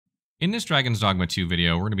In this Dragon's Dogma 2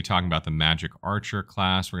 video, we're going to be talking about the Magick Archer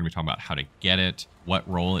class. We're going to be talking about how to get it, what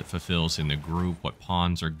role it fulfills in the group, what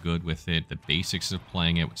pawns are good with it, the basics of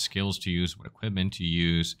playing it, what skills to use, what equipment to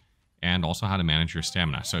use, and also how to manage your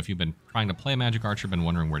stamina. So if you've been trying to play Magick Archer, been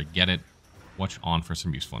wondering where to get it, watch on for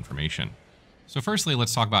some useful information. So firstly,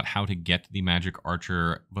 let's talk about how to get the Magick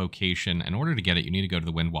Archer Vocation. In order to get it, you need to go to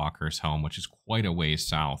the Windwalker's home, which is quite a ways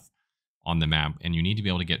south on the map, and you need to be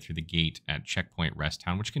able to get through the gate at Checkpoint Rest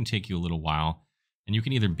Town, which can take you a little while. And you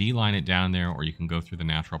can either beeline it down there, or you can go through the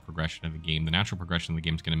natural progression of the game. The natural progression of the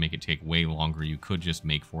game is going to make it take way longer. You could just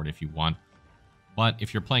make for it if you want, but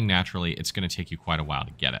if you're playing naturally, it's going to take you quite a while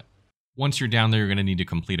to get it. Once you're down there, you're going to need to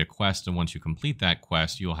complete a quest, and once you complete that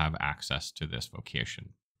quest, you'll have access to this vocation.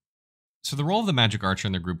 So the role of the Magick Archer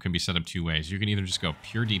in the group can be set up two ways. You can either just go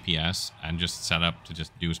pure DPS and just set up to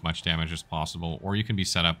just do as much damage as possible, or you can be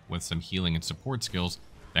set up with some healing and support skills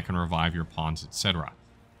that can revive your pawns, etc.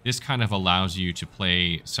 This kind of allows you to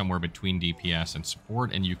play somewhere between DPS and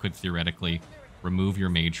support, and you could theoretically remove your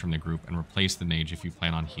mage from the group and replace the mage if you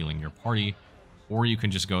plan on healing your party, or you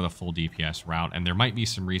can just go the full DPS route, and there might be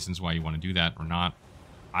some reasons why you want to do that or not.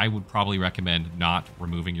 I would probably recommend not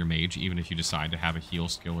removing your mage, even if you decide to have a heal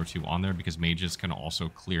skill or two on there, because mages can also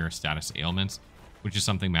clear status ailments, which is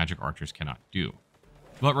something Magick Archers cannot do.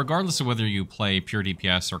 But regardless of whether you play pure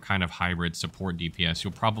DPS or kind of hybrid support DPS,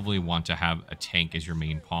 you'll probably want to have a tank as your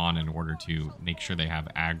main pawn in order to make sure they have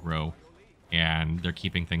aggro and they're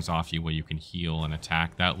keeping things off you where you can heal and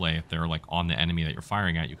attack. That way, if they're like on the enemy that you're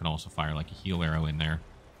firing at, you can also fire like a heal arrow in there,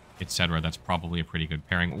 etc. That's probably a pretty good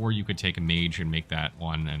pairing. Or you could take a mage and make that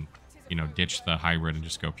one and, you know, ditch the hybrid and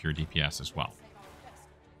just go pure DPS as well.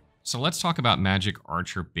 So let's talk about Magick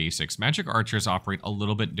Archer basics. Magick Archers operate a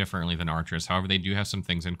little bit differently than archers. However, they do have some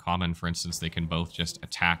things in common. For instance, they can both just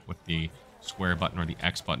attack with the square button or the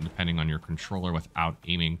X button, depending on your controller, without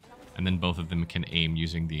aiming. And then both of them can aim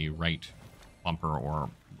using the right bumper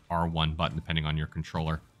or R1 button, depending on your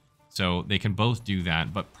controller. So they can both do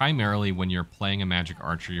that, but primarily when you're playing a Magick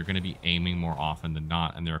Archer, you're going to be aiming more often than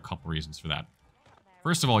not, and there are a couple reasons for that.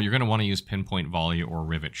 First of all, you're going to want to use pinpoint volley or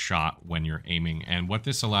rivet shot when you're aiming, and what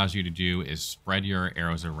this allows you to do is spread your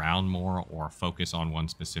arrows around more or focus on one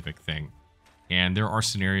specific thing. And there are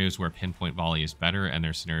scenarios where pinpoint volley is better, and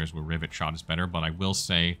there are scenarios where rivet shot is better, but I will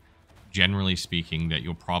say, generally speaking, that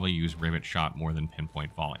you'll probably use rivet shot more than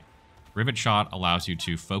pinpoint volley. Rivet shot allows you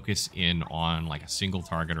to focus in on like a single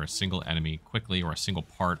target or a single enemy quickly, or a single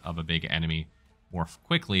part of a big enemy more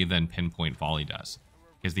quickly than pinpoint volley does.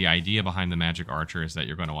 Because the idea behind the Magick Archer is that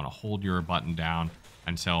you're going to want to hold your button down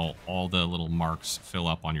until all the little marks fill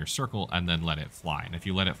up on your circle and then let it fly. And if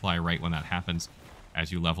you let it fly right when that happens,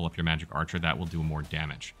 as you level up your Magick Archer, that will do more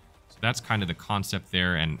damage. So that's kind of the concept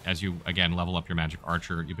there. And as you, again, level up your Magick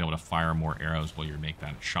Archer, you'll be able to fire more arrows while you make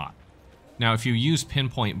that shot. Now, if you use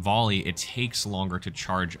pinpoint volley, it takes longer to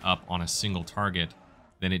charge up on a single target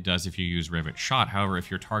than it does if you use rivet shot. However, if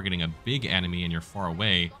you're targeting a big enemy and you're far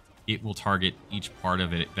away, it will target each part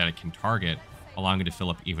of it that it can target, allowing it to fill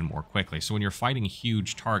up even more quickly. So when you're fighting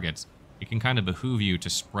huge targets, it can kind of behoove you to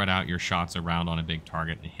spread out your shots around on a big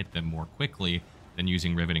target and hit them more quickly than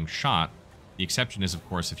using riveting shot. The exception is, of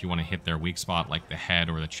course, if you want to hit their weak spot, like the head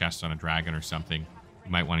or the chest on a dragon or something, you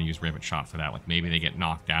might want to use rivet shot for that. Like maybe they get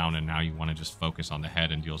knocked down and now you want to just focus on the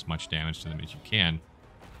head and deal as much damage to them as you can.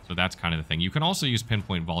 So that's kind of the thing. You can also use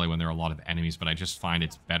pinpoint volley when there are a lot of enemies, but I just find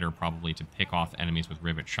it's better probably to pick off enemies with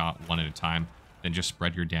rivet shot one at a time than just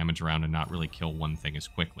spread your damage around and not really kill one thing as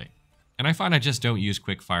quickly. And I find I just don't use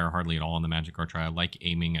quick fire hardly at all in the Magick Archer. I like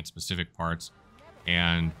aiming at specific parts,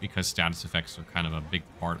 and because status effects are kind of a big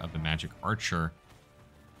part of the Magick Archer,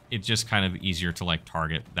 it's just kind of easier to like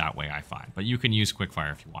target that way, I find. But you can use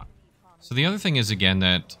quickfire if you want. So the other thing is, again,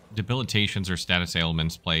 that debilitations or status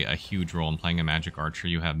ailments play a huge role in playing a Magick Archer.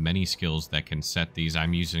 You have many skills that can set these.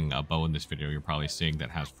 I'm using a bow in this video, you're probably seeing,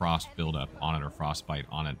 that has frost buildup on it or frostbite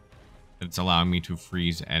on it. It's allowing me to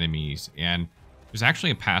freeze enemies. And there's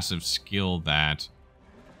actually a passive skill that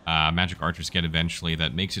Magick Archers get eventually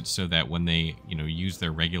that makes it so that when they, use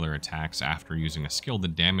their regular attacks after using a skill, the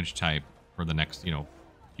damage type for the next,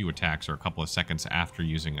 few attacks or a couple of seconds after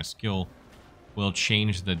using a skill will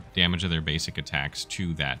change the damage of their basic attacks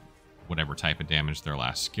to that whatever type of damage their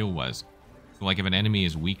last skill was. So like if an enemy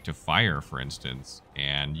is weak to fire, for instance,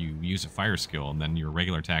 and you use a fire skill and then your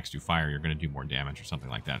regular attacks do fire, you're going to do more damage or something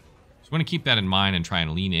like that. So you want to keep that in mind and try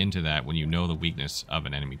and lean into that when you know the weakness of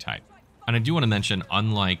an enemy type. And I do want to mention,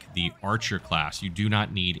 unlike the Archer class, you do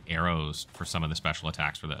not need arrows for some of the special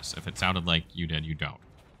attacks for this. If it sounded like you did, you don't.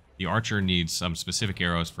 The Archer needs some specific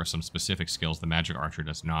arrows for some specific skills. The Magick Archer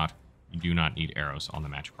does not. You do not need arrows on the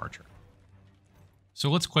Magick Archer. So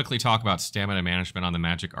let's quickly talk about stamina management on the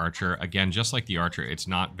Magic Archer. Again, just like the Archer, it's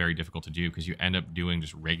not very difficult to do because you end up doing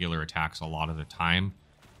just regular attacks a lot of the time,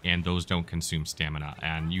 and those don't consume stamina.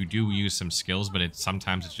 And you do use some skills, but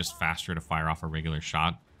sometimes it's just faster to fire off a regular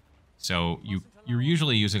shot. So you're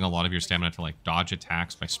usually using a lot of your stamina to like dodge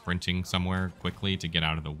attacks by sprinting somewhere quickly to get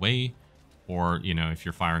out of the way, or you know, if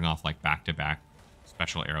you're firing off like back-to-back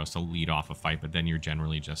special arrows to lead off a fight, but then you're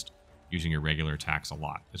generally just using your regular attacks a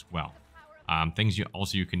lot as well. Things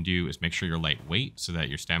you can do is make sure you're lightweight so that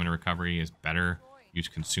your stamina recovery is better. Use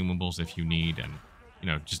consumables if you need, and you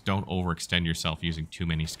know, just don't overextend yourself using too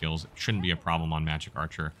many skills. It shouldn't be a problem on Magic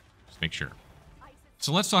Archer. Just make sure.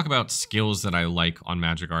 So let's talk about skills that I like on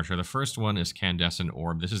Magic Archer. The first one is Candescent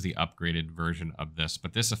Orb. This is the upgraded version of this,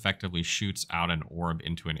 but this effectively shoots out an orb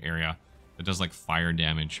into an area that does like fire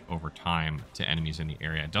damage over time to enemies in the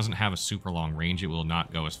area. It doesn't have a super long range. It will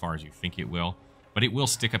not go as far as you think it will, but it will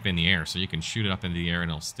stick up in the air. So you can shoot it up into the air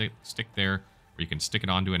and it'll stick there, or you can stick it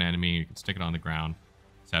onto an enemy, you can stick it on the ground,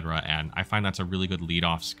 etc. And I find that's a really good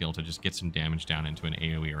lead-off skill to just get some damage down into an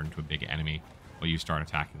AoE or into a big enemy while you start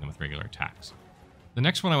attacking them with regular attacks. The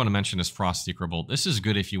next one I want to mention is Frost Seeker Bolt. This is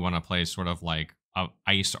good if you want to play sort of like an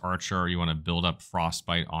Ice Archer, or you want to build up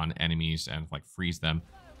Frostbite on enemies and like freeze them.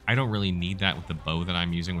 I don't really need that with the bow that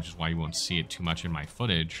I'm using, which is why you won't see it too much in my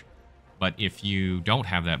footage. But if you don't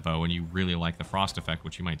have that bow and you really like the frost effect,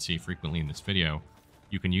 which you might see frequently in this video,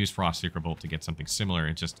 you can use Frost Seeker Bolt to get something similar.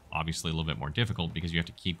 It's just obviously a little bit more difficult because you have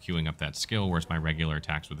to keep queuing up that skill, whereas my regular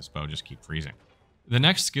attacks with this bow just keep freezing. The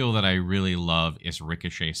next skill that I really love is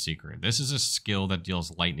Ricochet Seeker. This is a skill that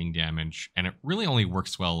deals lightning damage, and it really only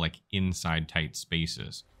works well like inside tight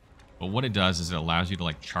spaces. But what it does is it allows you to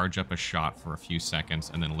like charge up a shot for a few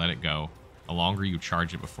seconds and then let it go. The longer you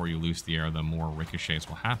charge it before you loose the arrow, the more ricochets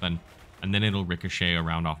will happen. And then it'll ricochet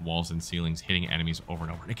around off walls and ceilings, hitting enemies over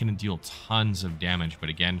and over. It can deal tons of damage, but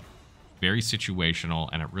again, very situational,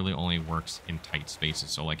 and it really only works in tight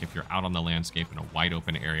spaces. So like if you're out on the landscape in a wide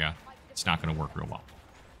open area, it's not going to work real well.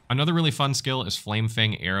 Another really fun skill is Flame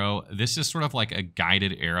Fang Arrow. This is sort of like a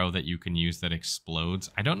guided arrow that you can use that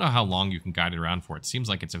explodes. I don't know how long you can guide it around for. It seems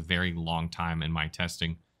like it's a very long time in my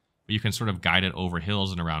testing, but you can sort of guide it over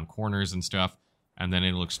hills and around corners and stuff, and then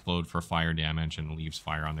it'll explode for fire damage and leaves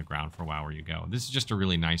fire on the ground for a while where you go. This is just a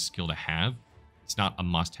really nice skill to have. It's not a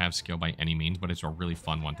must-have skill by any means, but it's a really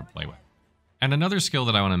fun one to play with. And another skill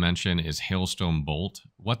that I want to mention is Hailstone Bolt.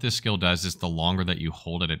 What this skill does is the longer that you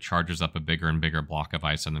hold it, it charges up a bigger and bigger block of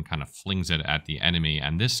ice and then kind of flings it at the enemy.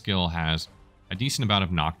 And this skill has a decent amount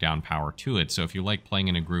of knockdown power to it. So if you like playing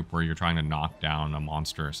in a group where you're trying to knock down a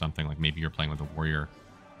monster or something, like maybe you're playing with a warrior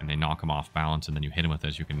and they knock them off balance and then you hit them with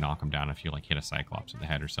this, you can knock them down if you like hit a Cyclops in the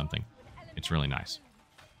head or something. It's really nice.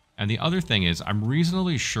 And the other thing is, I'm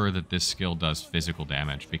reasonably sure that this skill does physical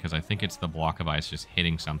damage because I think it's the block of ice just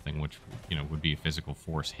hitting something, which, you know, would be a physical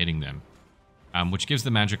force hitting them, which gives the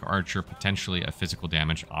Magic Archer potentially a physical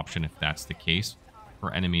damage option if that's the case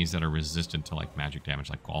for enemies that are resistant to like magic damage,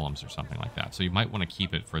 like golems or something like that. So you might want to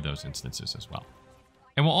keep it for those instances as well.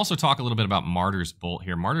 And we'll also talk a little bit about Martyr's Bolt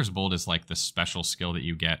here. Martyr's Bolt is like the special skill that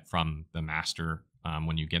you get from the Master.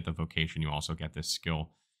 When you get the Vocation, you also get this skill.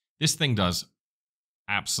 This thing does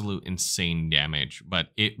absolute insane damage, but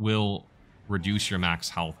it will reduce your max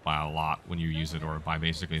health by a lot when you use it, or by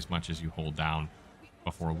basically as much as you hold down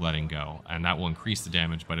before letting go. And that will increase the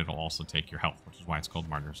damage, but it'll also take your health, which is why it's called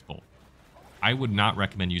Martyr's Bolt. I would not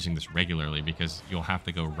recommend using this regularly because you'll have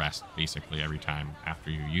to go rest basically every time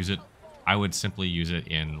after you use it. I would simply use it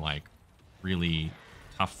in like really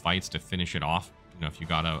tough fights to finish it off. You know, if you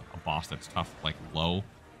got a boss that's tough, like low,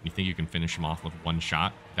 you think you can finish him off with one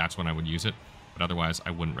shot, that's when I would use it. But otherwise,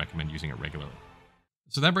 I wouldn't recommend using it regularly.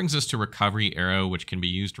 So that brings us to Recovery Arrow, which can be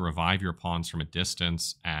used to revive your pawns from a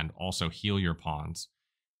distance and also heal your pawns.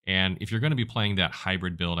 And if you're going to be playing that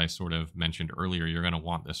hybrid build I sort of mentioned earlier, you're going to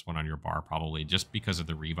want this one on your bar probably just because of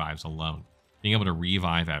the revives alone. Being able to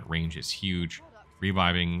revive at range is huge.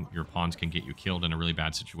 Reviving your pawns can get you killed in a really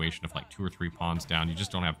bad situation of like 2 or 3 pawns down. You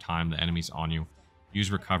just don't have time. The enemy's on you.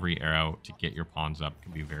 Use Recovery Arrow to get your pawns up. It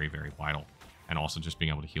can be very, very vital. And also just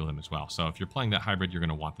being able to heal them as well. So if you're playing that hybrid, you're going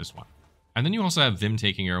to want this one. And then you also have Vim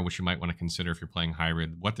Taking Arrow, which you might want to consider if you're playing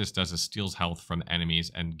hybrid. What this does is steals health from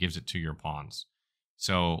enemies and gives it to your pawns.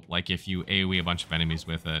 So like if you AoE a bunch of enemies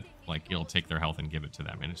with it, like it'll take their health and give it to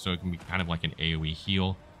them. And so it can be kind of like an AoE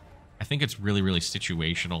heal. I think it's really, really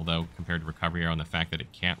situational though, compared to Recovery Arrow, and the fact that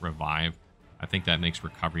it can't revive. I think that makes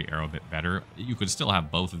Recovery Arrow a bit better. You could still have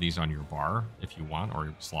both of these on your bar if you want,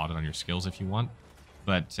 or slot it on your skills if you want.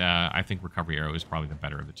 But I think Recovery Arrow is probably the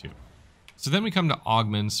better of the two. So then we come to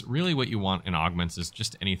Augments. Really what you want in Augments is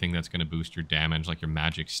just anything that's going to boost your damage, like your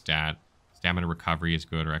magic stat, Stamina recovery is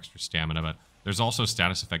good, or extra stamina, but there's also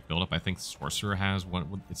status effect buildup. I think Sorcerer has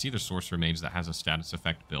one. It's either Sorcerer Mage that has a status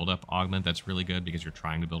effect buildup augment that's really good because you're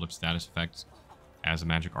trying to build up status effects as a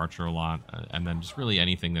Magic Archer a lot, and then just really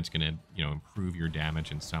anything that's going to, you know, improve your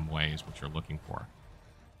damage in some way is what you're looking for.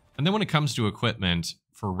 And then when it comes to equipment,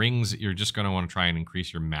 for rings, you're just going to want to try and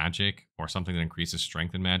increase your magic or something that increases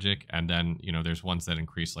strength in magic. And then, you know, there's ones that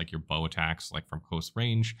increase like your bow attacks, like from close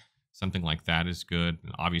range. Something like that is good.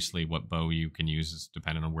 And obviously, what bow you can use is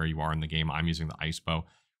dependent on where you are in the game. I'm using the ice bow.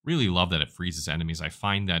 Really love that it freezes enemies. I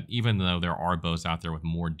find that even though there are bows out there with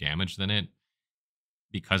more damage than it,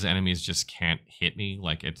 because enemies just can't hit me,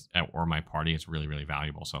 like it's or my party, it's really, really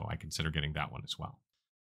valuable. So I consider getting that one as well.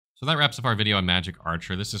 So that wraps up our video on Magic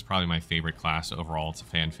Archer. This is probably my favorite class overall. It's a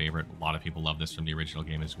fan favorite. A lot of people love this from the original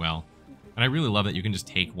game as well. And I really love that you can just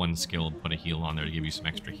take one skill and put a heal on there to give you some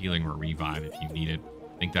extra healing or revive if you need it.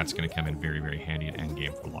 I think that's going to come in very, very handy at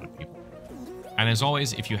endgame for a lot of people. And as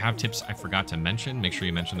always, if you have tips I forgot to mention, make sure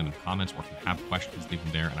you mention them in the comments, or if you have questions, leave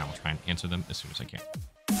them there and I will try and answer them as soon as I can.